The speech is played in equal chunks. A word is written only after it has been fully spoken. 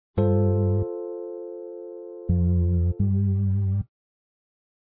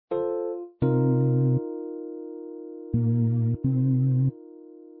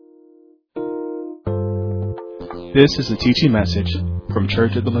This is a teaching message from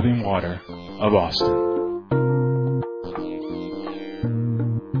Church of the Living Water of Austin.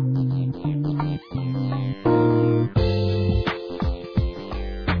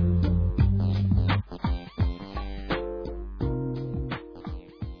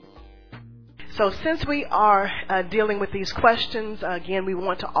 So since we are dealing with these questions, again, we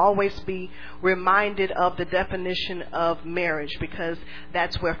want to always be reminded of the definition of marriage, because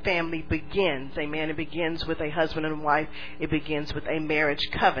that's where family begins. Amen. It begins with a husband and wife. It begins with a marriage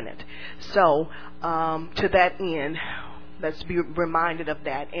covenant. So to that end, let's be reminded of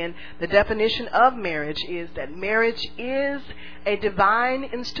that. And the definition of marriage is that marriage is a divine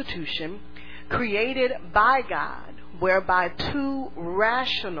institution created by God, whereby two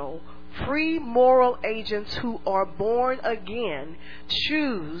rational, free moral agents who are born again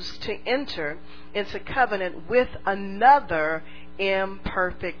choose to enter into covenant with another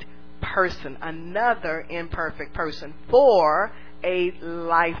imperfect person for a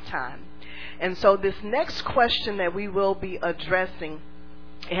lifetime. And so this next question that we will be addressing,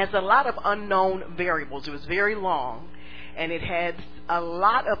 it has a lot of unknown variables. It was very long, and it had a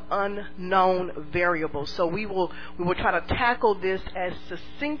lot of unknown variables. So we will try to tackle this as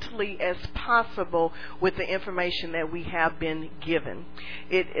succinctly as possible with the information that we have been given.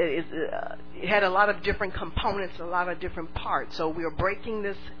 It had a lot of different components, a lot of different parts. So we are breaking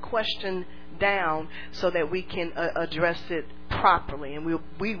this question down so that we can address it properly. And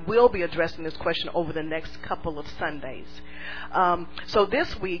we will be addressing this question over the next couple of Sundays. So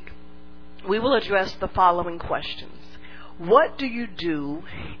this week, we will address the following questions. What do you do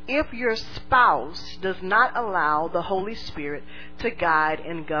if your spouse does not allow the Holy Spirit to guide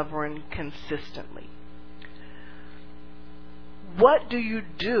and govern consistently? What do you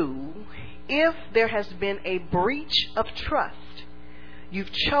do if there has been a breach of trust?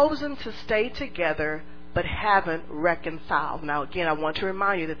 You've chosen to stay together but haven't reconciled. Now, again, I want to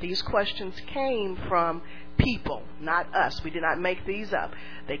remind you that these questions came from people, not us. We did not make these up.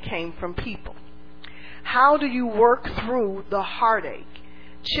 They came from people. How do you work through the heartache,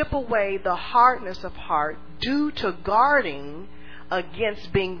 chip away the hardness of heart due to guarding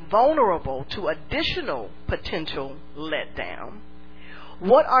against being vulnerable to additional potential letdown?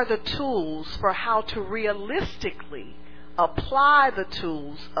 What are the tools for how to realistically apply the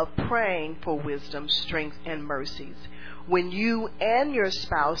tools of praying for wisdom, strength, and mercies when you and your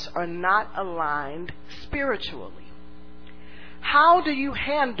spouse are not aligned spiritually? How do you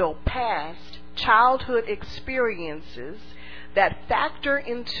handle past childhood experiences that factor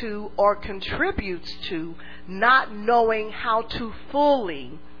into or contributes to not knowing how to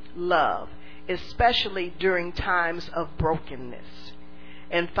fully love, especially during times of brokenness?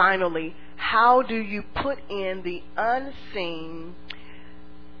 And finally, how do you put in the unseen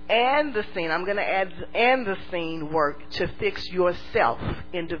and the seen, I'm going to add and the seen work to fix yourself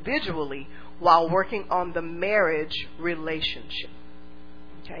individually while working on the marriage relationship?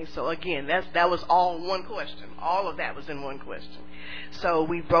 Okay, so again, that was all one question. All of that was in one question. So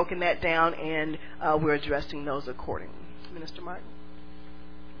we've broken that down, and we're addressing those accordingly. Minister Martin?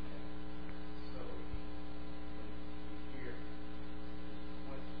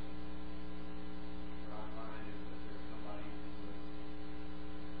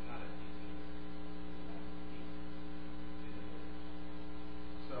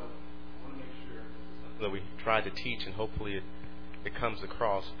 That we try to teach, and hopefully it comes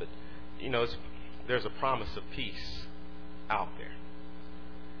across, but there's a promise of peace out there.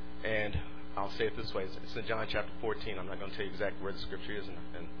 And I'll say it this way, it's in John chapter 14. I'm not going to tell you exactly where the scripture is,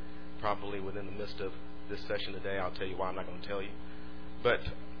 and probably within the midst of this session today I'll tell you why I'm not going to tell you. But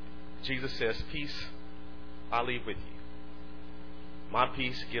Jesus says, peace I leave with you, my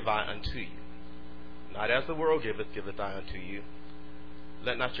peace give I unto you, not as the world giveth I unto you.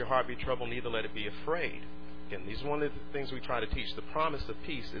 Let not your heart be troubled, neither let it be afraid. Again, these are one of the things we try to teach. The promise of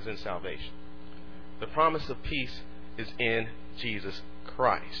peace is in salvation. The promise of peace is in Jesus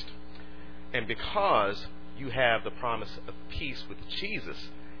Christ. And because you have the promise of peace with Jesus,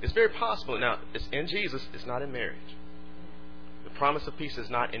 it's very possible. Now, it's in Jesus, it's not in marriage. The promise of peace is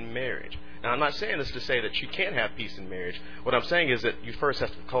not in marriage. Now, I'm not saying this to say that you can't have peace in marriage. What I'm saying is that you first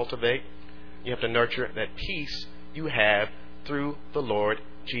have to cultivate, you have to nurture that peace you have through the Lord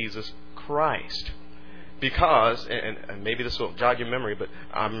Jesus Christ. Because, and maybe this will jog your memory, but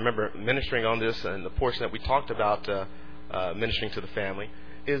I remember ministering on this, and the portion that we talked about ministering to the family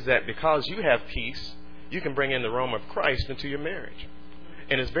is that because you have peace, you can bring in the aroma of Christ into your marriage.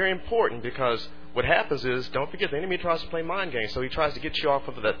 And it's very important, because what happens is, don't forget, the enemy tries to play mind games. So he tries to get you off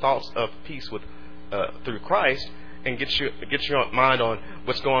of the thoughts of peace with through Christ, and get your mind on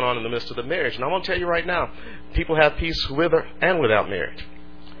what's going on in the midst of the marriage. And I'm going to tell you right now, people have peace with and without marriage.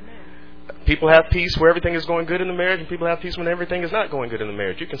 People have peace where everything is going good in the marriage, and people have peace when everything is not going good in the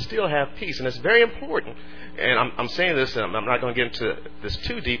marriage. You can still have peace, and it's very important. And I'm saying this, and I'm not going to get into this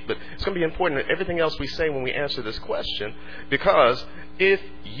too deep, but it's going to be important in everything else we say when we answer this question, because if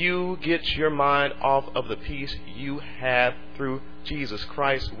you get your mind off of the peace you have through Jesus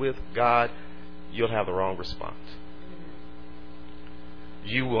Christ with God, you'll have the wrong response.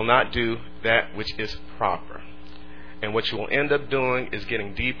 You will not do that which is proper. And what you will end up doing is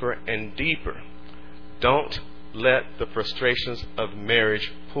getting deeper and deeper. Don't let the frustrations of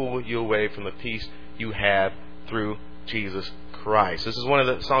marriage pull you away from the peace you have through Jesus Christ. This is one of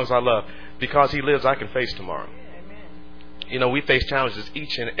the songs I love. Because He lives, I can face tomorrow. You know, we face challenges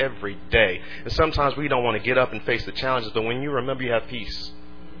each and every day. And sometimes we don't want to get up and face the challenges. But when you remember you have peace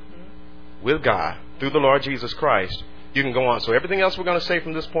with God through the Lord Jesus Christ, you can go on. So everything else we're going to say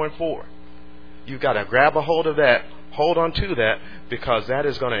from this point forward, you've got to grab a hold of that. Hold on to that, because that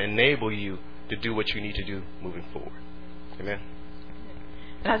is going to enable you to do what you need to do moving forward. Amen.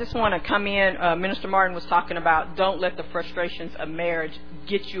 And I just want to come in. Minister Martin was talking about don't let the frustrations of marriage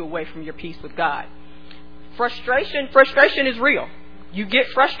get you away from your peace with God. Frustration is real. You get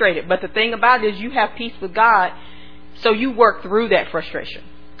frustrated, but the thing about it is you have peace with God, so you work through that frustration.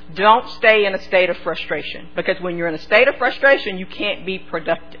 Don't stay in a state of frustration, because when you're in a state of frustration, you can't be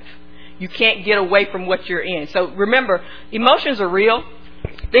productive. You can't get away from what you're in. So remember, emotions are real.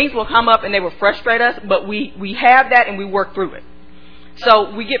 Things will come up and they will frustrate us, but we have that and we work through it.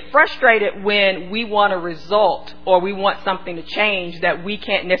 So we get frustrated when we want a result or we want something to change that we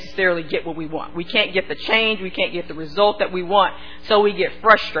can't necessarily get what we want. We can't get the change. We can't get the result that we want. So we get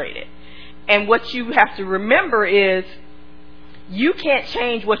frustrated. And what you have to remember is you can't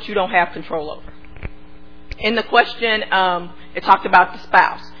change what you don't have control over. In the question, it talked about the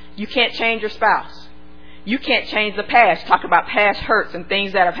spouse. You can't change your spouse. You can't change the past. Talk about past hurts and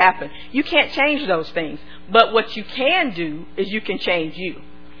things that have happened. You can't change those things. But what you can do is you can change you.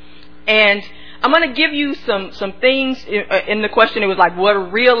 And I'm going to give you some things in the question. It was like, what are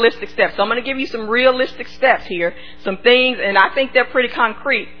realistic steps? So I'm going to give you some realistic steps here. Some things, and I think they're pretty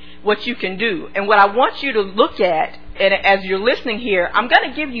concrete, what you can do. And what I want you to look at, and as you're listening here, I'm going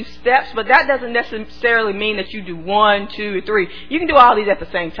to give you steps, but that doesn't necessarily mean that you do 1, 2, 3. You can do all these at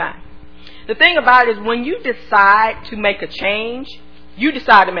the same time. The thing about it is when you decide to make a change, you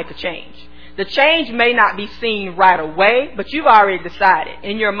decide to make a change. The change may not be seen right away, but you've already decided.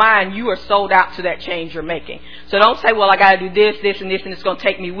 In your mind, you are sold out to that change you're making. So don't say, well, I got to do this, this, and this, and it's going to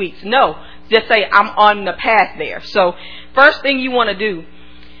take me weeks. No, just say, I'm on the path there. So first thing you want to do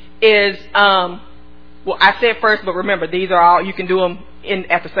is, well, I said first, but remember, these are all, you can do them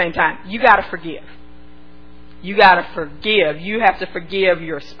at the same time. You got to forgive. You got to forgive. You have to forgive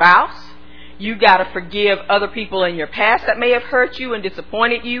your spouse. You got to forgive other people in your past that may have hurt you and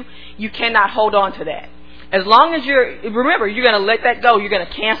disappointed you. You cannot hold on to that. As long as remember, you're going to let that go. You're going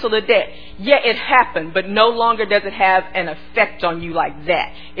to cancel the debt. Yeah, it happened, but no longer does it have an effect on you like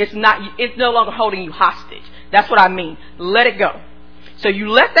that. It's no longer holding you hostage. That's what I mean. Let it go. So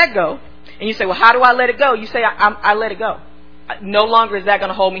you let that go. And you say, well, how do I let it go? You say, I let it go. No longer is that going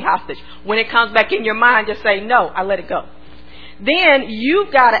to hold me hostage. When it comes back in your mind, just say, no, I let it go. Then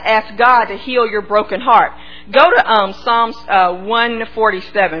you've got to ask God to heal your broken heart. Go to Psalms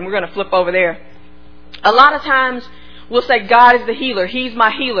 147. We're going to flip over there. A lot of times we'll say God is the healer. He's my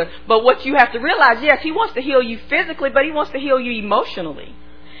healer. But what you have to realize, yes, He wants to heal you physically, but He wants to heal you emotionally.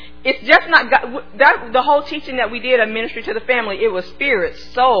 It's just not God, the whole teaching that we did on Ministry to the Family, it was spirit,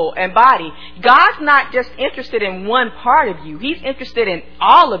 soul, and body. God's not just interested in one part of you. He's interested in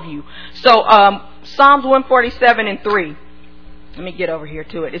all of you. So Psalms 147:3. Let me get over here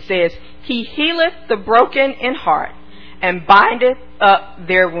to it. It says, He healeth the broken in heart and bindeth up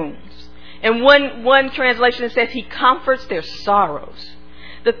their wounds. And one translation it says He comforts their sorrows.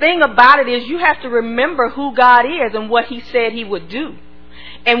 The thing about it is you have to remember who God is and what He said He would do.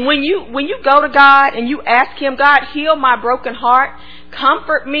 And when you go to God and you ask Him, God, heal my broken heart,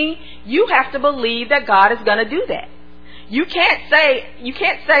 comfort me, you have to believe that God is going to do that. You can't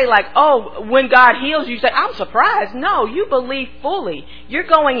say like, oh, when God heals you, say, I'm surprised. No, you believe fully. You're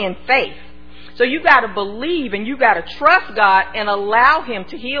going in faith. So you got to believe and you got to trust God and allow Him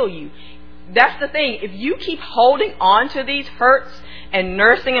to heal you. That's the thing. If you keep holding on to these hurts and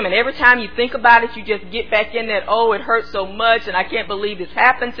nursing them, and every time you think about it, you just get back in that, oh, it hurts so much and I can't believe this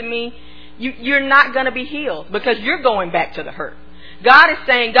happened to me, you're not going to be healed because you're going back to the hurt. God is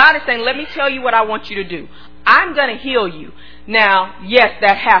saying, let me tell you what I want you to do. I'm going to heal you. Now, yes,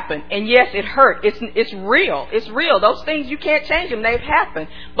 that happened. And yes, it hurt. It's real. It's real. Those things, you can't change them. They've happened.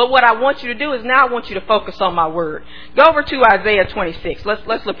 But what I want you to do is now I want you to focus on my word. Go over to Isaiah 26.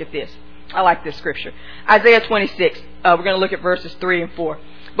 Let's look at this. I like this scripture. Isaiah 26. We're going to look at verses 3 and 4.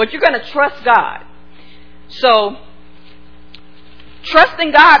 But you're going to trust God. So,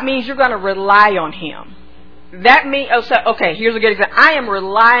 trusting God means you're going to rely on Him. That means, okay, here's a good example. I am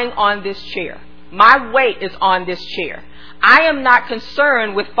relying on this chair. My weight is on this chair. I am not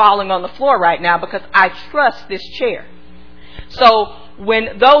concerned with falling on the floor right now because I trust this chair. So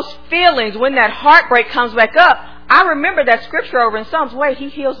when those feelings, when that heartbreak comes back up, I remember that scripture over in Psalms, wait, He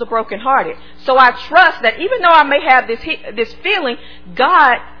heals the brokenhearted. So I trust that even though I may have this feeling,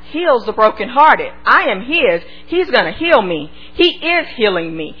 God heals the brokenhearted. I am His. He's going to heal me. He is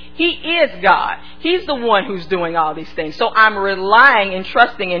healing me. He is God. He's the one who's doing all these things. So I'm relying and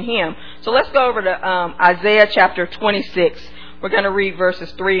trusting in Him. So let's go over to Isaiah chapter 26. We're going to read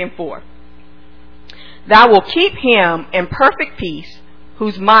verses 3 and 4. Thou wilt keep him in perfect peace,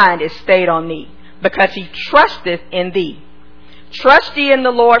 whose mind is stayed on thee, because he trusteth in thee. Trust ye in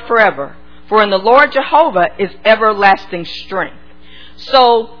the Lord forever, for in the Lord Jehovah is everlasting strength.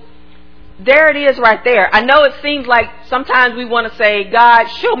 So, there it is right there. I know it seems like sometimes we want to say, God,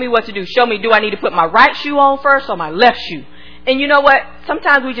 show me what to do. Show me, do I need to put my right shoe on first or my left shoe? And you know what?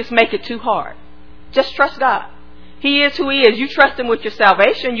 Sometimes we just make it too hard. Just trust God. He is who He is. You trust Him with your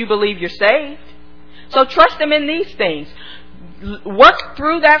salvation. You believe you're saved. So trust Him in these things. Work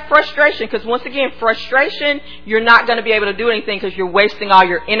through that frustration, because once again, frustration, you're not going to be able to do anything because you're wasting all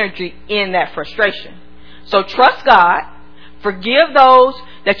your energy in that frustration. So trust God. Forgive those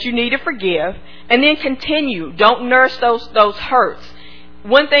that you need to forgive, and then continue. Don't nurse those hurts.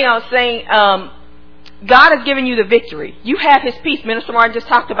 One thing I was saying, God has given you the victory. You have His peace. Minister Martin just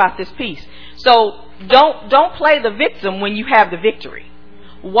talked about this peace. So don't play the victim when you have the victory.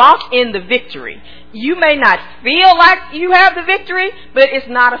 Walk in the victory. You may not feel like you have the victory, but it's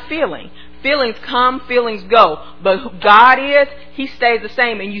not a feeling. Feelings come, feelings go. But who God is, He stays the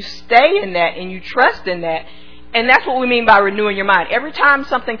same, and you stay in that and you trust in that. And that's what we mean by renewing your mind. Every time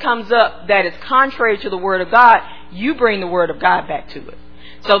something comes up that is contrary to the Word of God, you bring the Word of God back to it.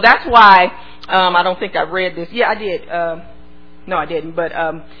 So that's why, I don't think I read this. Yeah, I did. No, I didn't. But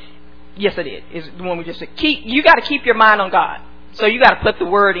yes, I did. Is the one we just said. You got to keep your mind on God. So you got to put the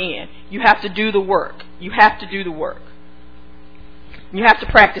Word in. You have to do the work. You have to do the work. You have to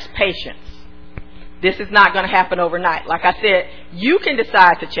practice patience. This is not going to happen overnight. Like I said, you can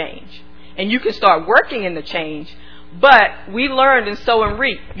decide to change. And you can start working in the change. But we learned in sow and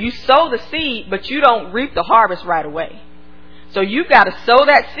reap. You sow the seed, but you don't reap the harvest right away. So you've got to sow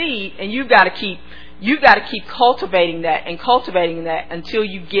that seed, and you've got to keep cultivating that until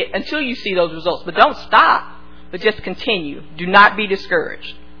you see those results. But don't stop, but just continue. Do not be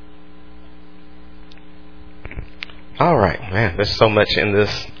discouraged. All right, man. There's so much in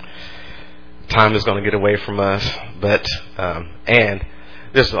this. Time is going to get away from us, but and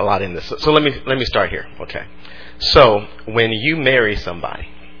there's a lot in this. So let me start here. Okay. So when you marry somebody,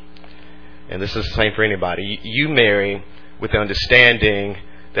 and this is the same for anybody, you marry with the understanding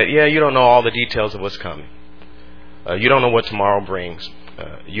that, you don't know all the details of what's coming. You don't know what tomorrow brings.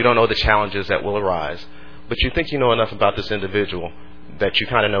 You don't know the challenges that will arise. But you think you know enough about this individual that you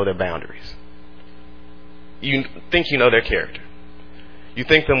kind of know their boundaries. You think you know their character. You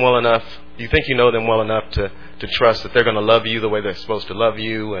think them well enough. You think you know them well enough to trust that they're going to love you the way they're supposed to love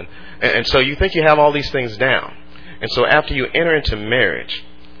you. And so you think you have all these things down. And so after you enter into marriage,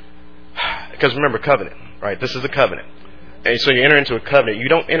 because remember, covenant, right? This is a covenant. And so you enter into a covenant. You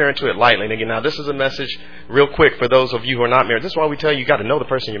don't enter into it lightly. And again, now this is a message real quick for those of you who are not married. This is why we tell you got to know the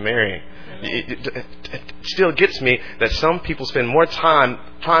person you're marrying. It still gets me that some people spend more time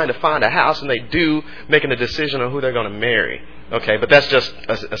trying to find a house than they do making a decision on who they're going to marry. Okay, but that's just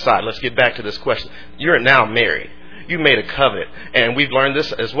aside. Let's get back to this question. You're now married. You made a covenant. And we've learned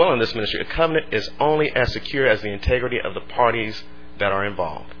this as well in this ministry. A covenant is only as secure as the integrity of the parties that are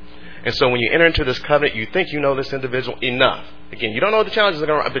involved. And so when you enter into this covenant, you think you know this individual enough. Again, you don't know what the challenges are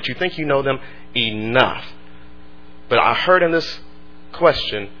going to, but you think you know them enough. But I heard in this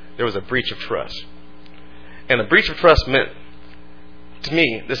question, there was a breach of trust. And a breach of trust meant, to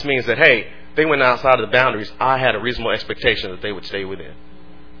me, this means that, hey, they went outside of the boundaries. I had a reasonable expectation that they would stay within.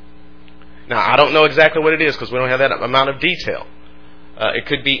 Now, I don't know exactly what it is because we don't have that amount of detail. It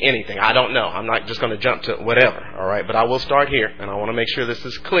could be anything. I don't know. I'm not just going to jump to whatever. All right. But I will start here, and I want to make sure this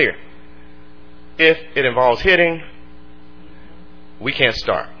is clear. If it involves hitting, we can't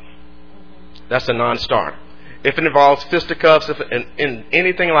start. That's a non-starter. If it involves fisticuffs, in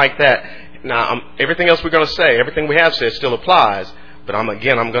anything like that, everything else we're going to say, everything we have said still applies. But I'm going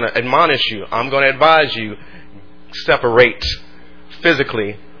to admonish you. I'm going to advise you, separate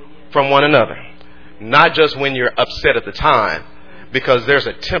physically from one another. Not just when you're upset at the time, because there's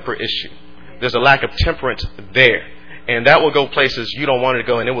a temper issue. There's a lack of temperance there. And that will go places you don't want it to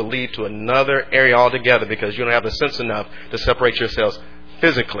go, and it will lead to another area altogether because you don't have the sense enough to separate yourselves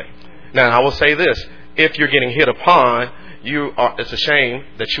physically. Now, I will say this. If you're getting hit upon, it's a shame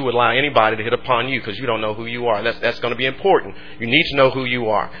that you would allow anybody to hit upon you because you don't know who you are. That's going to be important. You need to know who you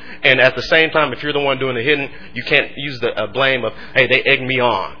are. And at the same time, if you're the one doing the hitting, you can't use the blame of, hey, they egged me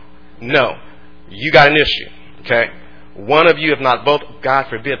on. No. You got an issue. Okay? One of you, if not both, God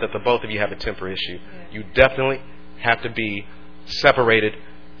forbid that the both of you have a temper issue. You definitely have to be separated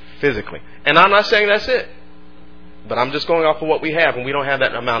physically. And I'm not saying that's it. But I'm just going off of what we have, and we don't have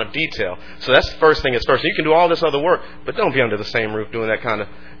that amount of detail. So that's the first thing is first. You can do all this other work, but don't be under the same roof doing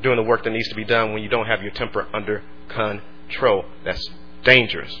the work that needs to be done when you don't have your temper under control. That's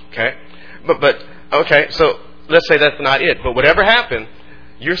dangerous. Okay? But okay, so let's say that's not it. But whatever happened,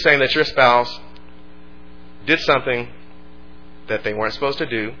 you're saying that your spouse did something that they weren't supposed to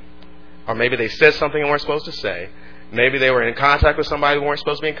do, or maybe they said something they weren't supposed to say. Maybe they were in contact with somebody they weren't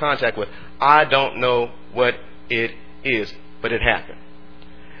supposed to be in contact with. I don't know what it is, but it happened.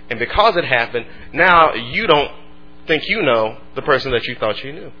 And because it happened, now you don't think you know the person that you thought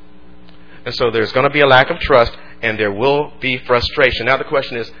you knew. And so there's going to be a lack of trust, and there will be frustration. Now the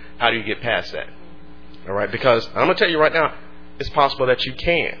question is, how do you get past that? All right, because I'm going to tell you right now, it's possible that you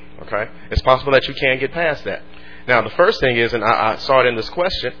can. Okay, it's possible that you can get past that. Now the first thing is, and I saw it in this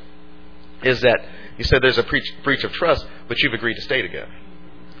question, is that you said there's a breach of trust, but you've agreed to stay together.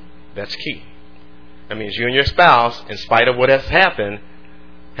 That's key. That means you and your spouse, in spite of what has happened,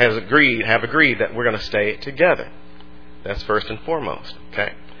 have agreed that we're going to stay together. That's first and foremost.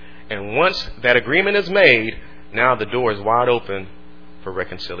 Okay? And once that agreement is made, now the door is wide open for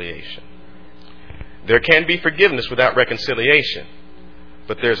reconciliation. There can be forgiveness without reconciliation,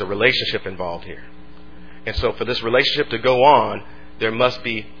 but there's a relationship involved here. And so for this relationship to go on, there must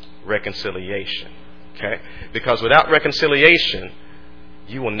be reconciliation. Okay? Because without reconciliation,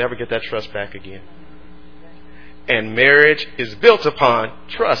 you will never get that trust back again. And marriage is built upon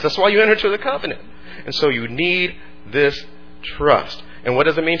trust. That's why you enter into the covenant. And so you need this trust. And what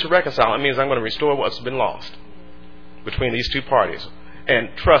does it mean to reconcile? It means I'm going to restore what's been lost between these two parties. And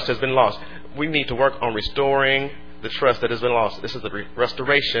trust has been lost. We need to work on restoring the trust that has been lost. This is the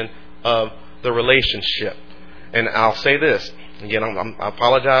restoration of the relationship. And I'll say this. Again, I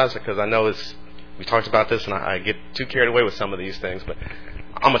apologize because I know we talked about this and I get too carried away with some of these things. But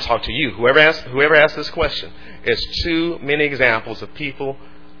I'm going to talk to you. Whoever asked this question, it's too many examples of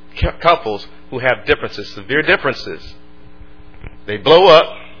couples who have differences, severe differences. They blow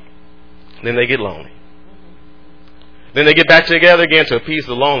up, then they get lonely. Then they get back together again to appease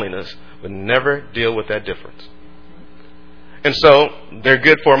the loneliness, but never deal with that difference. And so they're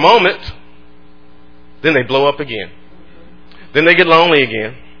good for a moment, then they blow up again. Then they get lonely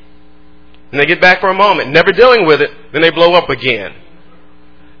again. And they get back for a moment, never dealing with it, then they blow up again.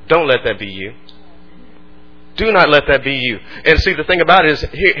 Don't let that be you. Do not let that be you. And see, the thing about it is,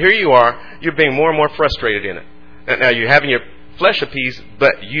 here you are, you're being more and more frustrated in it. Now you're having your flesh at peace,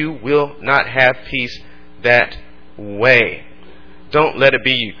 but you will not have peace that way. Don't let it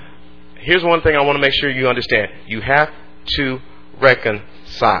be you. Here's one thing I want to make sure you understand. You have to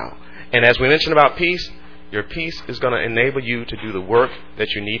reconcile. And as we mentioned about peace, your peace is going to enable you to do the work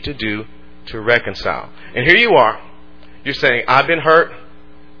that you need to do to reconcile. And here you are. You're saying, I've been hurt.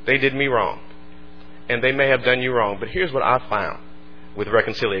 They did me wrong. And they may have done you wrong. But here's what I found with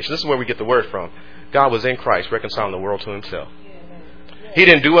reconciliation. This is where we get the word from. God was in Christ reconciling the world to himself. He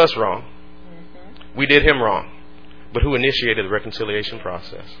didn't do us wrong. We did him wrong. But who initiated the reconciliation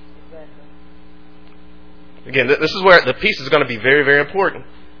process? Again, this is where the peace is going to be very, very important.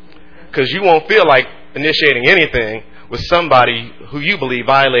 Because you won't feel like initiating anything with somebody who you believe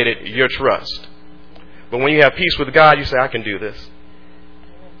violated your trust. But when you have peace with God, you say, I can do this.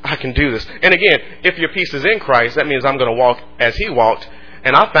 I can do this. And again, if your peace is in Christ, that means I'm going to walk as he walked.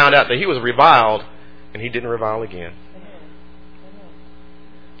 And I found out that he was reviled, and he didn't revile again.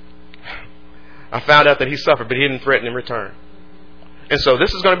 I found out that he suffered, but he didn't threaten in return. And so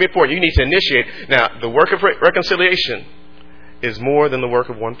this is going to be important. You need to initiate. Now, the work of reconciliation is more than the work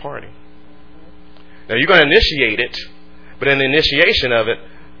of one party. Now, you're going to initiate it, but in the initiation of it,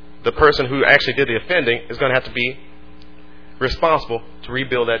 the person who actually did the offending is going to have to be responsible to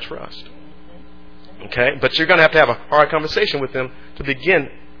rebuild that trust. Okay? But you're going to have a hard conversation with them to begin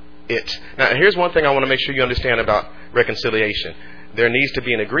it. Now, here's one thing I want to make sure you understand about reconciliation. there needs to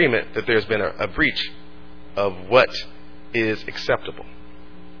be an agreement that there's been a breach of what is acceptable.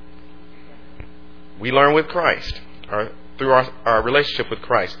 We learn with Christ, through our relationship with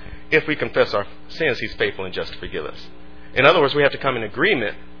Christ. If we confess our sins, He's faithful and just to forgive us. In other words, we have to come in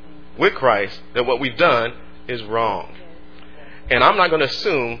agreement with Christ that what we've done is wrong. And I'm not going to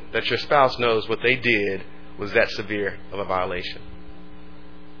assume that your spouse knows what they did was that severe of a violation.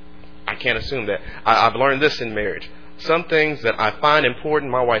 I can't assume that. I've learned this in marriage. Some things that I find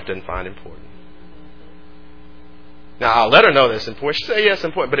important, my wife doesn't find important. Now, I'll let her know that it's important. She'll say, yes, it's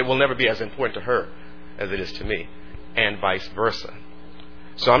important, but it will never be as important to her as it is to me, and vice versa.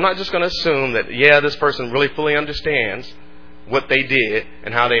 So I'm not just going to assume that, this person really fully understands what they did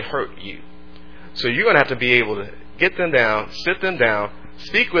and how they hurt you. So you're going to have to be able to get them down, sit them down,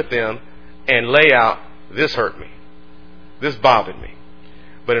 speak with them, and lay out, this hurt me. This bothered me.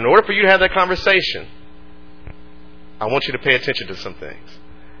 But in order for you to have that conversation, I want you to pay attention to some things.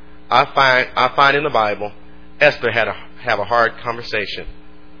 I find in the Bible, Esther had to have a hard conversation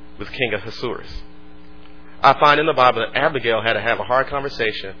with King Ahasuerus. I find in the Bible that Abigail had to have a hard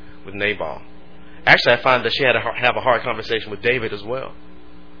conversation with Nabal. Actually, I find that she had to have a hard conversation with David as well.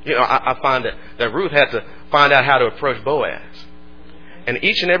 I find that Ruth had to find out how to approach Boaz. And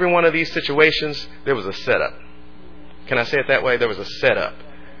each and every one of these situations, there was a setup. Can I say it that way? There was a setup.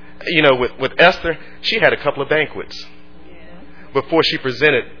 With Esther, she had a couple of banquets before she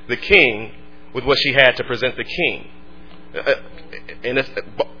presented the king with what she had to present the king.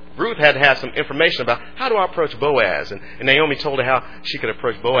 Ruth had to have some information about how do I approach Boaz. And Naomi told her how she could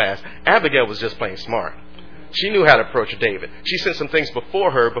approach Boaz. Abigail was just plain smart. She knew how to approach David. She sent some things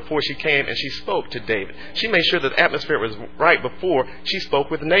before her before she came and she spoke to David. She made sure that the atmosphere was right before she spoke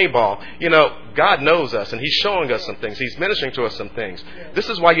with Nabal. God knows us and He's showing us some things. He's ministering to us some things. This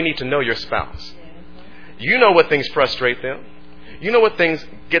is why you need to know your spouse. You know what things frustrate them. You know what things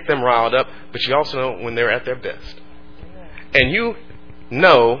get them riled up, but you also know when they're at their best. And you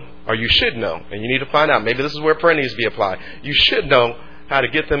know, or you should know, and you need to find out, maybe this is where prayer needs to be applied. You should know how to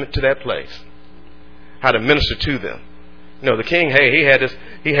get them to that place. How to minister to them. The king,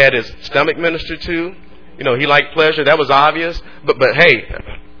 he had his stomach ministered to. He liked pleasure. That was obvious. But hey,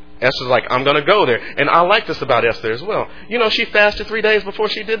 Esther's like, I'm going to go there. And I like this about Esther as well. She fasted 3 days before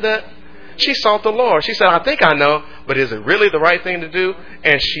she did that. She sought the Lord. She said, I think I know, but is it really the right thing to do?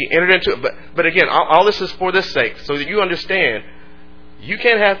 And she entered into it. But again, all this is for this sake, so that you understand you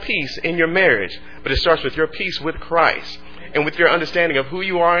can't have peace in your marriage, but it starts with your peace with Christ. And with your understanding of who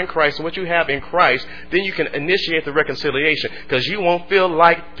you are in Christ and what you have in Christ, then you can initiate the reconciliation. Because you won't feel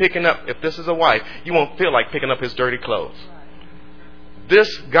like picking up, if this is a wife, you won't feel like picking up his dirty clothes.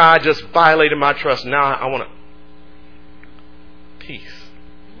 This guy just violated my trust. Now I want peace.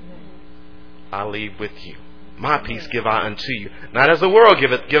 I leave with you. My peace give I unto you. Not as the world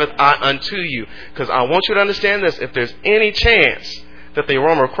giveth I unto you. Because I want you to understand this. If there's any chance that the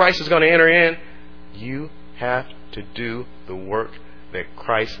aroma of Christ is going to enter in, you have to do the work that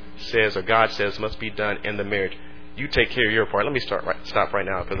Christ says or God says must be done in the marriage. You take care of your part. Let me stop right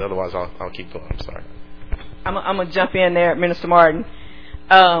now, because otherwise I'll keep going. I'm sorry. I'm going to jump in there, Minister Martin.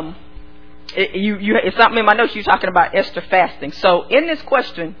 It's something in my notes. You're talking about Esther fasting. So in this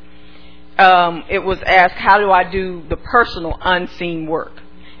question, it was asked, how do I do the personal unseen work?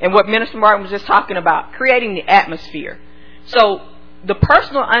 And what Minister Martin was just talking about, creating the atmosphere. So the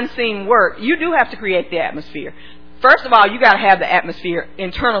personal unseen work, you do have to create the atmosphere. First of all, you got to have the atmosphere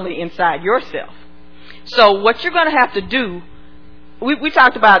internally inside yourself. So what you're going to have to do, we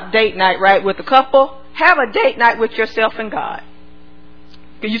talked about date night, right, with a couple. Have a date night with yourself and God.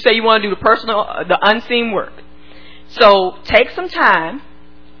 Because you say you want to do the unseen work. So take some time,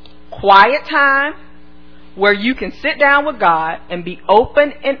 quiet time, where you can sit down with God and be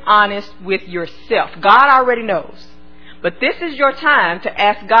open and honest with yourself. God already knows. But this is your time to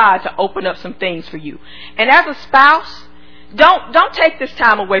ask God to open up some things for you. And as a spouse, don't take this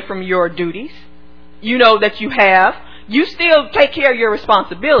time away from your duties, that you have. You still take care of your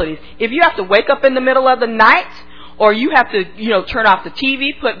responsibilities. If you have to wake up in the middle of the night, or you have to, turn off the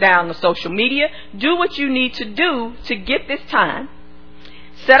TV, put down the social media, do what you need to do to get this time.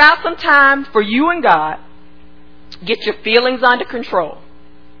 Set out some time for you and God. Get your feelings under control.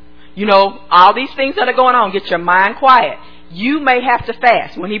 All these things that are going on, get your mind quiet. You may have to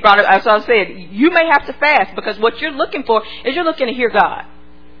fast. When he brought it, as I said, you may have to fast, because what you're looking for is you're looking to hear God.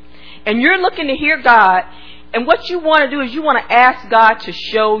 And you're looking to hear God, and what you want to do is you want to ask God to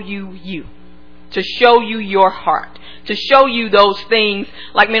show you, to show you your heart, to show you those things,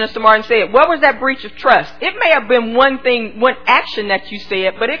 like Minister Martin said. What was that breach of trust? It may have been one thing, one action that you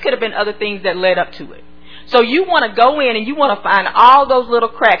said, but it could have been other things that led up to it. So you want to go in and you want to find all those little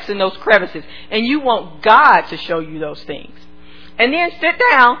cracks and those crevices, and you want God to show you those things. And then sit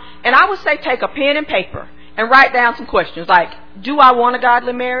down, and I would say take a pen and paper and write down some questions like, do I want a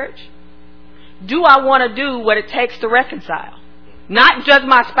godly marriage? Do I want to do what it takes to reconcile? Not just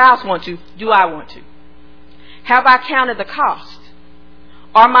my spouse want to. Do I want to? Have I counted the cost?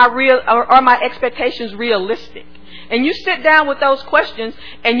 Are my expectations realistic? And you sit down with those questions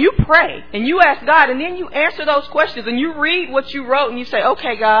and you pray and you ask God, and then you answer those questions and you read what you wrote and you say,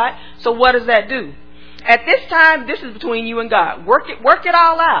 okay, God, so what does that do? At this time, this is between you and God. Work it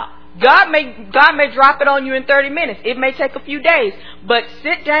all out. God may drop it on you in 30 minutes. It may take a few days, but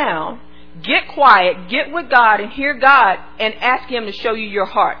sit down, get quiet, get with God and hear God and ask Him to show you your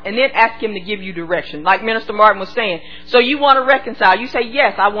heart, and then ask Him to give you direction. Like Minister Martin was saying, so you want to reconcile. You say,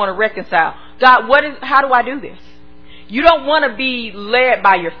 yes, I want to reconcile. God, how do I do this? You don't want to be led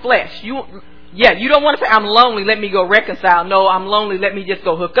by your flesh. You don't want to say, I'm lonely, let me go reconcile. No, I'm lonely, let me just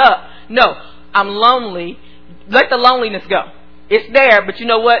go hook up. No, I'm lonely, let the loneliness go. It's there, but you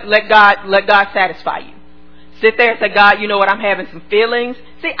know what? Let God satisfy you. Sit there and say, God, you know what? I'm having some feelings.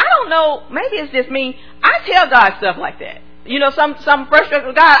 See, I don't know. Maybe it's just me. I tell God stuff like that. You know, some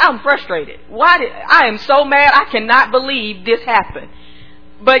frustrated. God, I'm frustrated. I am so mad. I cannot believe this happened.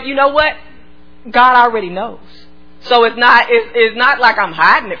 But you know what? God already knows. So it's not like I'm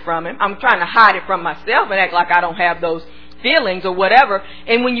hiding it from Him. I'm trying to hide it from myself and act like I don't have those feelings or whatever.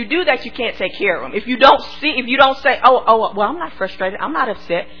 And when you do that, you can't take care of them. If you don't say, well, I'm not frustrated, I'm not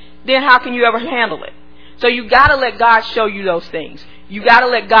upset, then how can you ever handle it? So you got to let God show you those things. You got to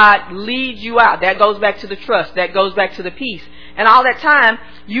let God lead you out. That goes back to the trust. That goes back to the peace. And all that time,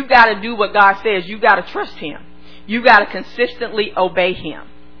 you got to do what God says. You got to trust Him. You got to consistently obey Him.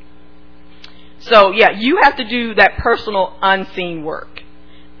 So yeah, you have to do that personal unseen work.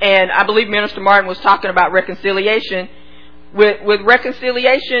 And I believe Minister Martin was talking about reconciliation. With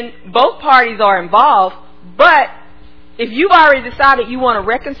reconciliation, both parties are involved, but if you've already decided you want to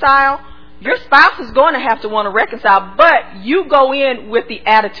reconcile, your spouse is going to have to want to reconcile, but you go in with the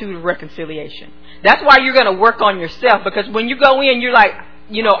attitude of reconciliation. That's why you're going to work on yourself, because when you go in, you're like,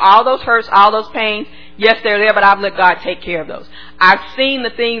 you know, all those hurts, all those pains, yes, they're there, but I've let God take care of those. I've seen the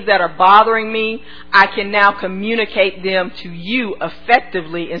things that are bothering me. I can now communicate them to you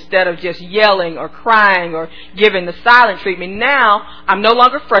effectively instead of just yelling or crying or giving the silent treatment. Now, I'm no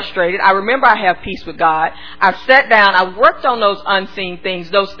longer frustrated. I remember I have peace with God. I've sat down. I've worked on those unseen things,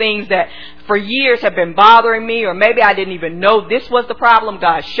 those things that for years have been bothering me, or maybe I didn't even know this was the problem.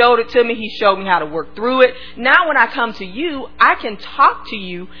 God showed it to me. He showed me how to work through it. Now when I come to you, I can talk to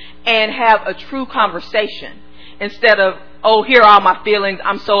you and have a true conversation instead of, oh, here are all my feelings.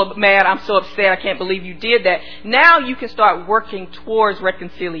 I'm so mad. I'm so upset. I can't believe you did that. Now you can start working towards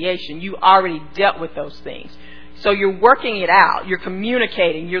reconciliation. You already dealt with those things. So you're working it out. You're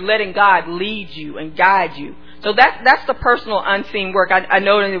communicating. You're letting God lead you and guide you. So that's the personal unseen work. I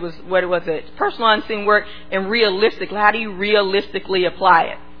know that it was, what was it? Personal unseen work and realistic. How do you realistically apply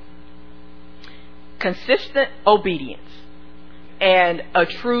it? Consistent obedience and a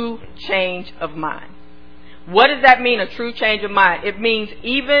true change of mind. What does that mean, a true change of mind? It means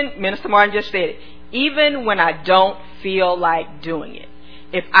even, Minister Martin just said it, even when I don't feel like doing it.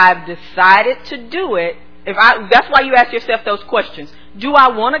 If I've decided to do it, that's why you ask yourself those questions. Do I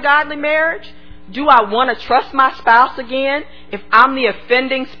want a godly marriage? Do I want to trust my spouse again? If I'm the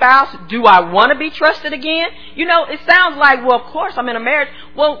offending spouse, do I want to be trusted again? You know, it sounds like, well, of course, I'm in a marriage.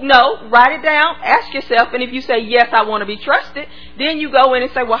 Well, no, write it down, ask yourself, and if you say, yes, I want to be trusted, then you go in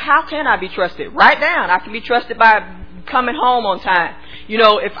and say, well, how can I be trusted? Write down, I can be trusted by coming home on time. You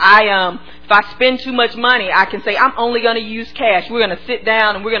know, if I spend too much money, I can say, I'm only going to use cash. We're going to sit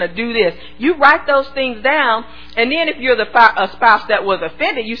down and we're going to do this. You write those things down, and then if you're a spouse that was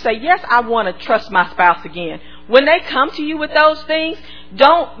offended, you say, yes, I want to trust my spouse again. When they come to you with those things,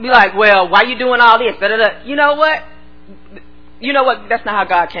 don't be like, well, why are you doing all this? Da-da-da. You know what? That's not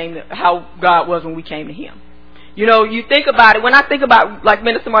how God was when we came to Him. You know, you think about it. When I think about, like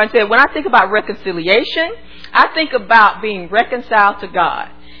Minister Martin said, when I think about reconciliation, I think about being reconciled to God.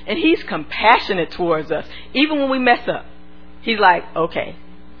 And He's compassionate towards us. Even when we mess up, He's like, okay.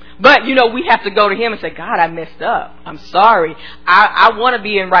 But, you know, we have to go to Him and say, God, I messed up. I'm sorry. I want to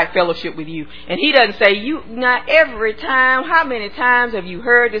be in right fellowship with you. And He doesn't say, not every time. How many times have you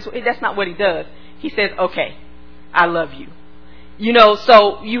heard this? That's not what He does. He says, okay, I love you. You know,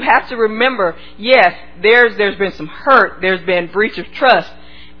 so you have to remember, yes, there's been some hurt. There's been breach of trust.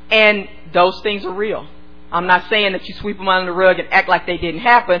 And those things are real. I'm not saying that you sweep them under the rug and act like they didn't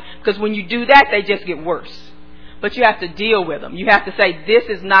happen, because when you do that, they just get worse. But you have to deal with them. You have to say, this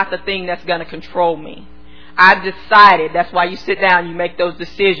is not the thing that's going to control me. I decided. That's why you sit down, you make those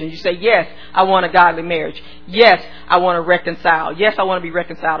decisions. You say, yes, I want a godly marriage. Yes, I want to reconcile. Yes, I want to be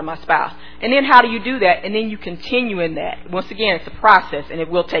reconciled to my spouse. And then how do you do that? And then you continue in that. Once again, it's a process, and it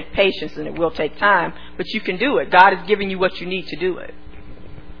will take patience and it will take time, but you can do it. God is giving you what you need to do it.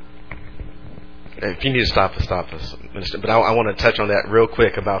 If you need to stop us, Minister. But I want to touch on that real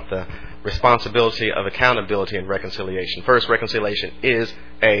quick about the responsibility of accountability and reconciliation. First, reconciliation is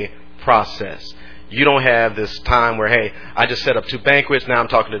a process. You don't have this time where, hey, I just set up 2 banquets, now I'm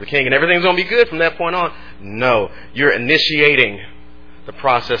talking to the king, and everything's going to be good from that point on. No, you're initiating the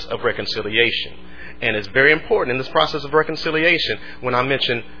process of reconciliation. And it's very important in this process of reconciliation, when I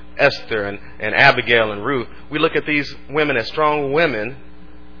mention Esther and Abigail and Ruth, we look at these women as strong women,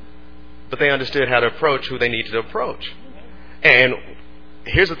 but they understood how to approach who they needed to approach. And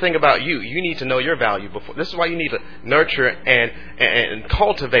here's the thing about you. You need to know your value before. This is why you need to nurture and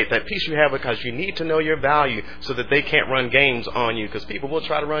cultivate that peace you have, because you need to know your value so that they can't run games on you, because people will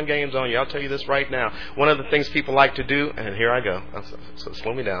try to run games on you. I'll tell you this right now. One of the things people like to do, and here I go, so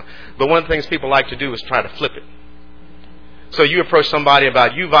slow me down, but one of the things people like to do is try to flip it. So you approach somebody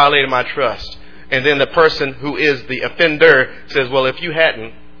about, you violated my trust, and then the person who is the offender says, well, if you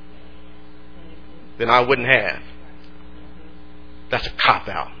hadn't, then I wouldn't have. That's a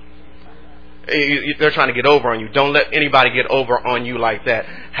cop-out. They're trying to get over on you. Don't let anybody get over on you like that.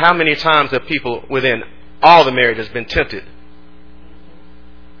 How many times have people within all the marriages been tempted?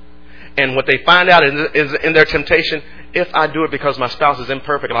 And what they find out is in their temptation, if I do it because my spouse is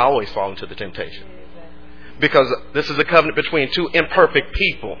imperfect, I always fall into the temptation. Because this is a covenant between 2 imperfect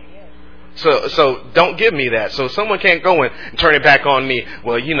people. So don't give me that. So someone can't go and turn it back on me.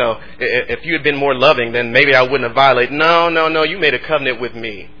 Well, you know, if you had been more loving, then maybe I wouldn't have violated. No. You made a covenant with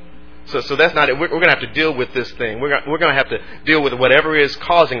me. So that's not it. We're going to have to deal with this thing. We're going to have to deal with whatever is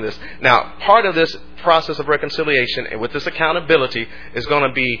causing this. Now, part of this process of reconciliation and with this accountability is going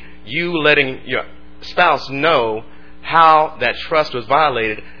to be you letting your spouse know how that trust was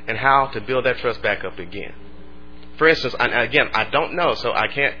violated and how to build that trust back up again. For instance, again, I don't know, so I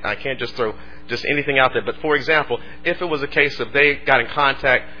can't just throw just anything out there. But for example, if it was a case of they got in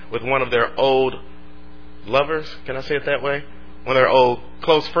contact with one of their old lovers, can I say it that way? One of their old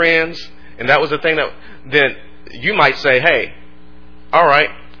close friends, and that was the thing that, then you might say, hey, all right,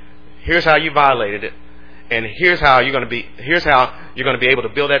 here's how you violated it, and here's how you're going to be able to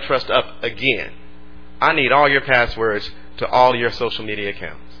build that trust up again. I need all your passwords to all your social media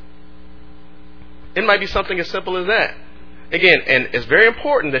accounts. It might be something as simple as that. Again, and it's very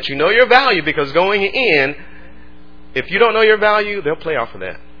important that you know your value, because going in, if you don't know your value, they'll play off of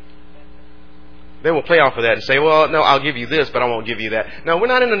that. They will play off of that and say, well, no, I'll give you this, but I won't give you that. No, we're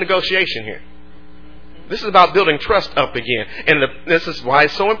not in a negotiation here. This is about building trust up again. And this is why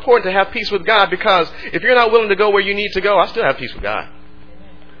it's so important to have peace with God, because if you're not willing to go where you need to go, I still have peace with God.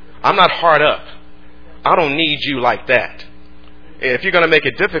 I'm not hard up. I don't need you like that. If you're going to make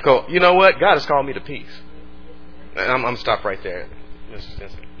it difficult, you know what? God has called me to peace. I'm going to stop right there.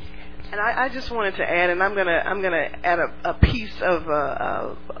 And I just wanted to add, and I'm gonna add a piece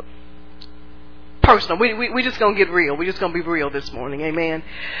of personal. We just gonna get real. We're just gonna be real this morning, amen.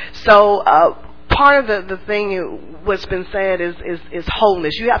 So part of the thing what's been said is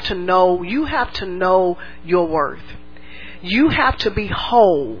wholeness. You have to know your worth. You have to be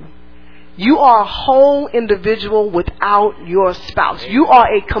whole. You are a whole individual without your spouse. You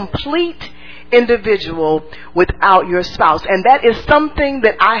are a complete individual without your spouse. And that is something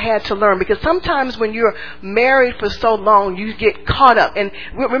that I had to learn, because sometimes when you're married for so long, you get caught up. And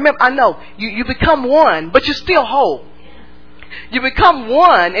remember, I know, you become one, but you're still whole. You become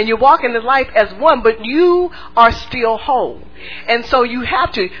one and you walk in this life as one, but you are still whole. And so you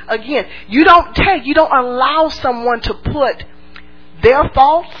have to, again, you don't allow someone to put their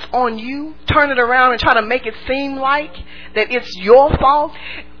faults on you, turn it around and try to make it seem like that it's your fault.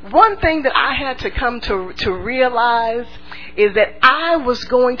 One thing that I had to come to realize is that I was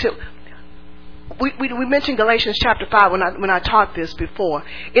going to, we mentioned Galatians chapter 5 when I taught this before.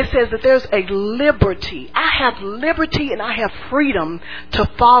 It says that there's a liberty. I have liberty and I have freedom to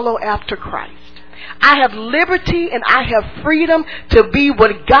follow after Christ. I have liberty and I have freedom to be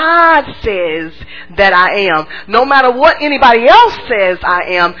what God says that I am. No matter what anybody else says I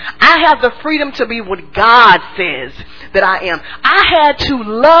am, I have the freedom to be what God says that I am. I had to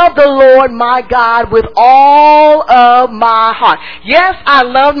love the Lord my God with all of my heart. Yes, I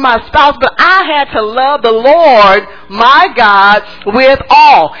loved my spouse, but I had to love the Lord my God with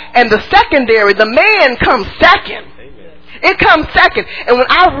all. And the secondary, the man comes second. It comes second. And when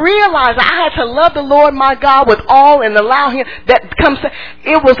I realized I had to love the Lord my God with all and allow him, that comes,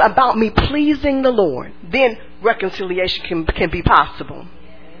 it was about me pleasing the Lord. then reconciliation can be possible.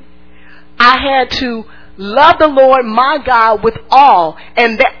 I had to love the Lord my God with all,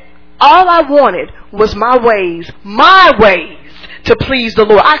 and that all I wanted was my ways to please the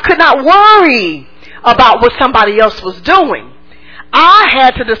Lord. I could not worry about what somebody else was doing. I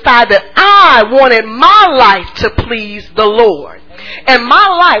had to decide that I wanted my life to please the Lord. And my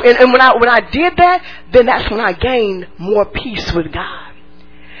life, and when I did that, then that's when I gained more peace with God.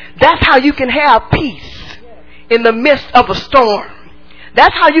 That's how you can have peace in the midst of a storm.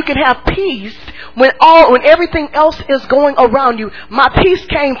 That's how you can have peace when everything else is going around you. My peace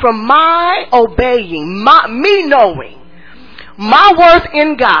came from my obeying, me knowing my worth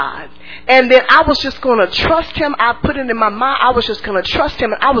in God. And then I was just going to trust Him. I put it in my mind. I was just going to trust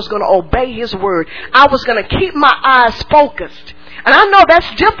Him, and I was going to obey His word. I was going to keep my eyes focused. And I know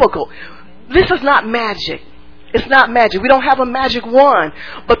that's difficult. This is not magic. It's not magic. We don't have a magic wand.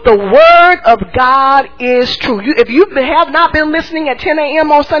 But the word of God is true. If you have not been listening at 10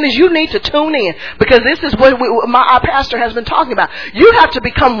 a.m. on Sundays, you need to tune in, because this is what our pastor has been talking about. You have to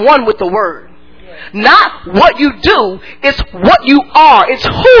become one with the word. Not what you do, it's what you are. It's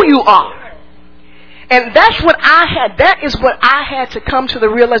who you are. And that's what that is what I had to come to the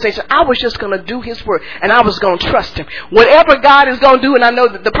realization. I was just going to do His word, and I was going to trust Him. Whatever God is going to do, and I know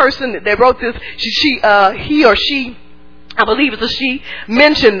that the person that wrote this, he or she, I believe it's a she,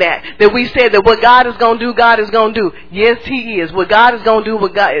 mentioned that we said that what God is going to do, God is going to do. Yes, He is. What God is going to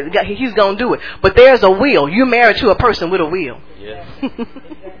do, He's going to do it. But there's a will. You're married to a person with a will. Yes.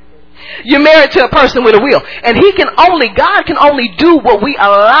 You're married to a person with a will. And God can only do what we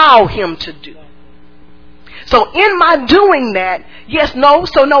allow Him to do. So in my doing that,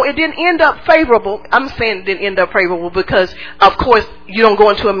 it didn't end up favorable. I'm saying it didn't end up favorable because, of course, you don't go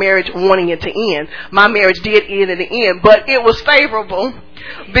into a marriage wanting it to end. My marriage did end in the end, but it was favorable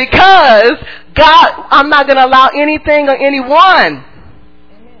because God, I'm not going to allow anything or anyone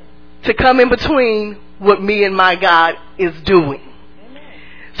to come in between what me and my God is doing.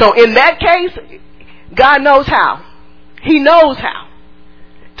 So in that case, God knows how. He knows how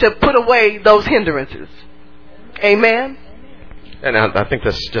to put away those hindrances. Amen. And I think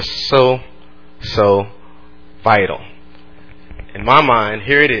that's just so vital. In my mind,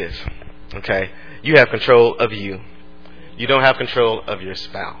 here it is. Okay, you have control of you. You don't have control of your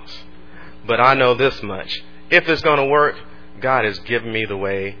spouse. But I know this much: if it's going to work, God has given me the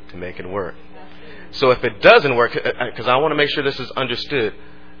way to make it work. So if it doesn't work, because I want to make sure this is understood,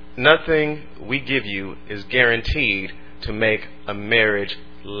 nothing we give you is guaranteed to make a marriage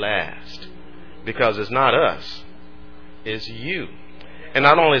last, because it's not us. Is you. And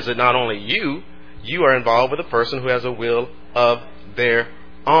not only is it not only you, you are involved with a person who has a will of their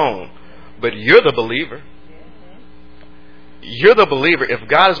own. But you're the believer. You're the believer. If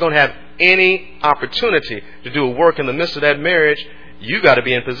God is going to have any opportunity to do a work in the midst of that marriage, you got to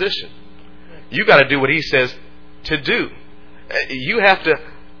be in position. You got to do what He says to do. You have to.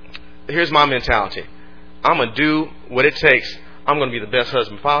 Here's my mentality. I'm going to do what it takes. I'm going to be the best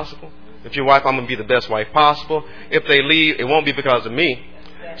husband possible. If your wife, I'm going to be the best wife possible. If they leave, it won't be because of me.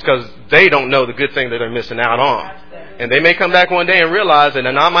 It's because they don't know the good thing that they're missing out on. And they may come back one day and realize that,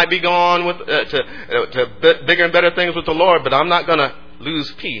 and I might be going with to bigger and better things with the Lord, but I'm not going to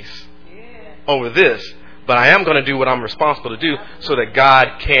lose peace over this. But I am going to do what I'm responsible to do so that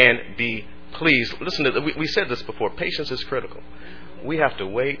God can be pleased. Listen, we said this before. Patience is critical. We have to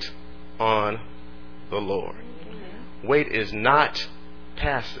wait on the Lord. Wait is not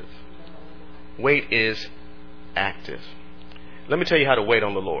passive. Wait is active. Let me tell you how to wait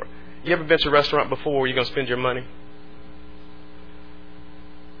on the Lord. You ever been to a restaurant before where you're going to spend your money?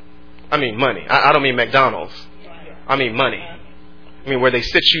 I mean money. I don't mean McDonald's. I mean money. I mean where they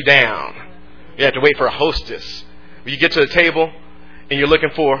sit you down. You have to wait for a hostess. You get to the table and you're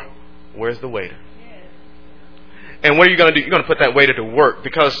looking for, where's the waiter? And what are you going to do? You're going to put that waiter to work,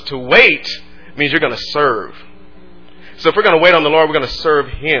 because to wait means you're going to serve. So if we're going to wait on the Lord, we're going to serve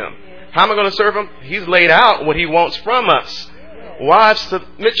Him. How am I going to serve Him? He's laid out what He wants from us. Wives,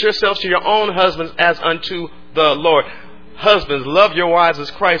 submit yourselves to your own husbands as unto the Lord. Husbands, love your wives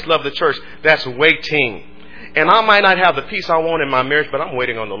as Christ loved the church. That's waiting. And I might not have the peace I want in my marriage, but I'm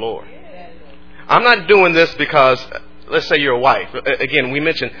waiting on the Lord. I'm not doing this because, let's say you're a wife. Again, we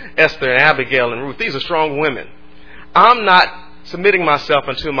mentioned Esther and Abigail and Ruth. These are strong women. I'm not submitting myself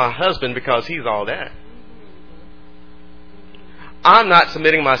unto my husband because he's all that. I'm not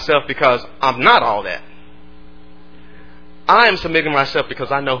submitting myself because I'm not all that. I am submitting myself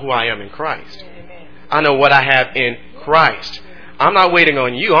because I know who I am in Christ. I know what I have in Christ. I'm not waiting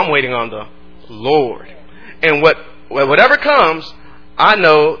on you. I'm waiting on the Lord. And whatever comes, I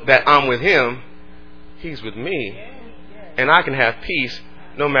know that I'm with Him He's with me. And I can have peace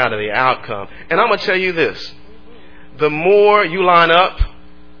no matter the outcome. And I'm going to tell you this. The more you line up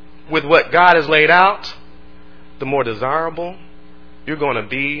with what God has laid out, the more desirable you're going to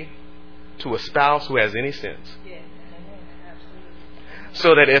be to a spouse who has any sense.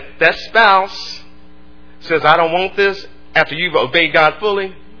 So that if that spouse says, I don't want this, after you've obeyed God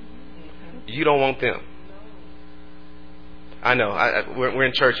fully, you don't want them. I know, we're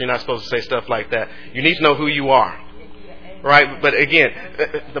in church, you're not supposed to say stuff like that. You need to know who you are. Right? But again,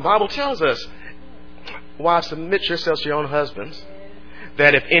 the Bible tells us, wives, submit yourselves to your own husbands,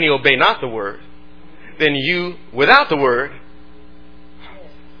 that if any obey not the word, then you, without the word,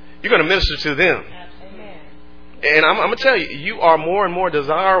 you're going to minister to them. And I'm going to tell you, you are more and more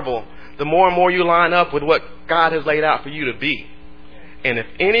desirable the more and more you line up with what God has laid out for you to be. And if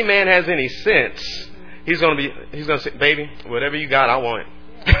any man has any sense, he's going to say, baby, whatever you got, I want it.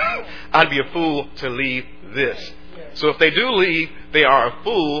 I'd be a fool to leave this. So if they do leave, they are a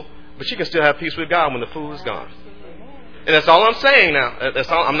fool, but you can still have peace with God when the fool is gone. And that's all I'm saying now. That's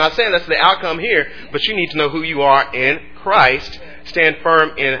all. I'm not saying that's the outcome here, but you need to know who you are in Christ. Stand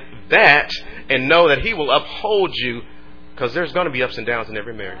firm in that and know that He will uphold you, because there's going to be ups and downs in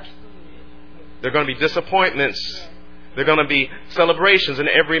every marriage. There are going to be disappointments. There are going to be celebrations in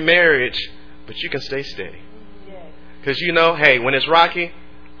every marriage, but you can stay steady. Because you know, hey, when it's rocky,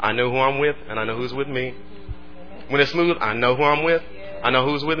 I know who I'm with and I know who's with me. When it's smooth, I know who I'm with. I know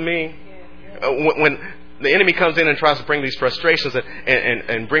who's with me. When the enemy comes in and tries to bring these frustrations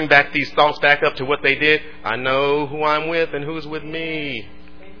and bring back these thoughts back up to what they did, I know who I'm with and who's with me.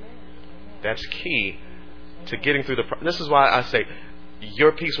 That's key to getting through this is why I say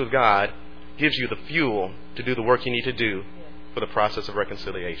your peace with God gives you the fuel to do the work you need to do for the process of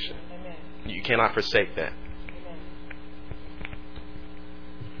reconciliation. You cannot forsake that.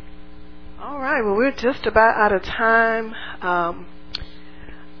 All right, well, we're just about out of time.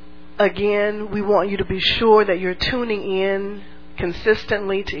 Again, we want you to be sure that you're tuning in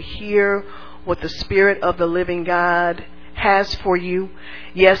consistently to hear what the Spirit of the living God has for you.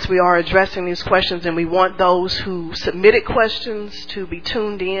 Yes, we are addressing these questions, and we want those who submitted questions to be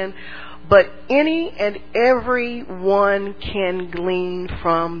tuned in. But any and every one can glean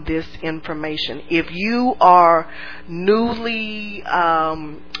from this information. If you are newly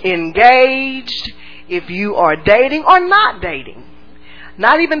engaged, if you are dating or not dating,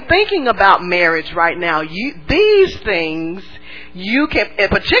 not even thinking about marriage right now, these things you can, and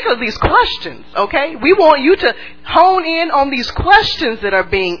particularly these questions, okay? We want you to hone in on these questions that are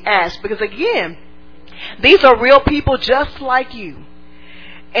being asked, because again, these are real people just like you.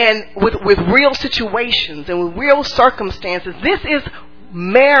 And with real situations and with real circumstances. This is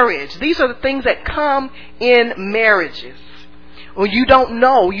marriage. These are the things that come in marriages. Well, you don't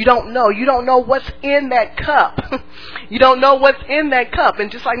know what's in that cup. You don't know what's in that cup.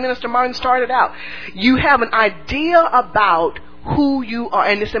 And just like Minister Martin started out, you have an idea about who you are.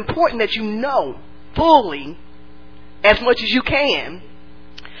 And it's important that you know fully, as much as you can,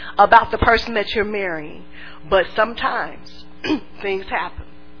 about the person that you're marrying. But sometimes things happen.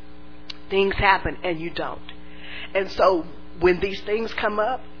 Things happen and you don't. And so when these things come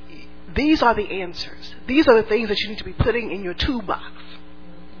up, these are the answers. These are the things that you need to be putting in your toolbox.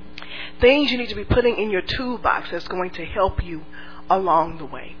 Things you need to be putting in your toolbox that's going to help you along the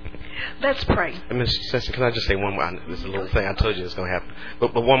way. Let's pray. And Ms. Simpson, can I just say one more? This is a little thing I told you it's going to happen.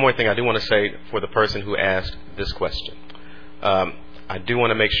 But one more thing I do want to say for the person who asked this question. I do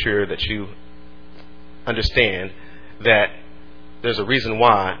want to make sure that you understand that there's a reason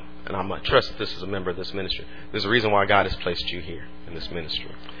why, and I'm going to trust that this is a member of this ministry, there's a reason why God has placed you here in this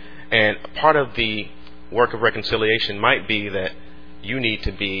ministry. And part of the work of reconciliation might be that you need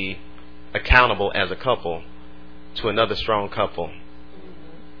to be accountable as a couple to another strong couple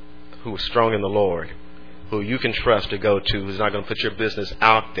who is strong in the Lord, who you can trust to go to, who's not going to put your business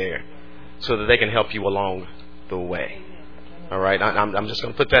out there, so that they can help you along the way. All right? I'm just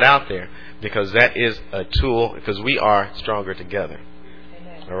going to put that out there, because that is a tool, because we are stronger together.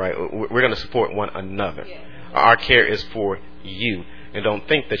 All right? We're going to support one another. Our care is for you. And don't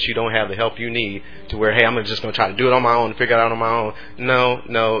think that you don't have the help you need to where, hey, I'm just going to try to do it on my own, figure it out on my own.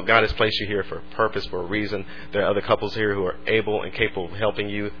 No, God has placed you here for a purpose, for a reason. There are other couples here who are able and capable of helping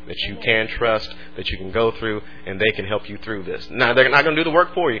you, that you can trust, that you can go through, and they can help you through this. Now, they're not going to do the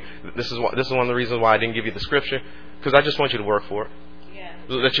work for you. This is one of the reasons why I didn't give you the scripture, because I just want you to work for it.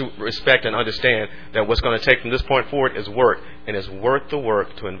 That you respect and understand that what's going to take from this point forward is work, and it's worth the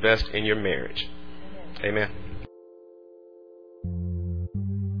work to invest in your marriage. Amen.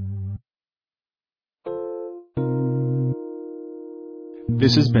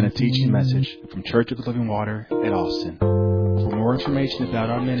 This has been a teaching message from Church of the Living Water at Austin. For more information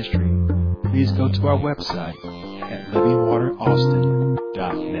about our ministry, please go to our website at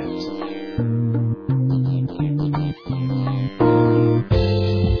livingwateraustin.net.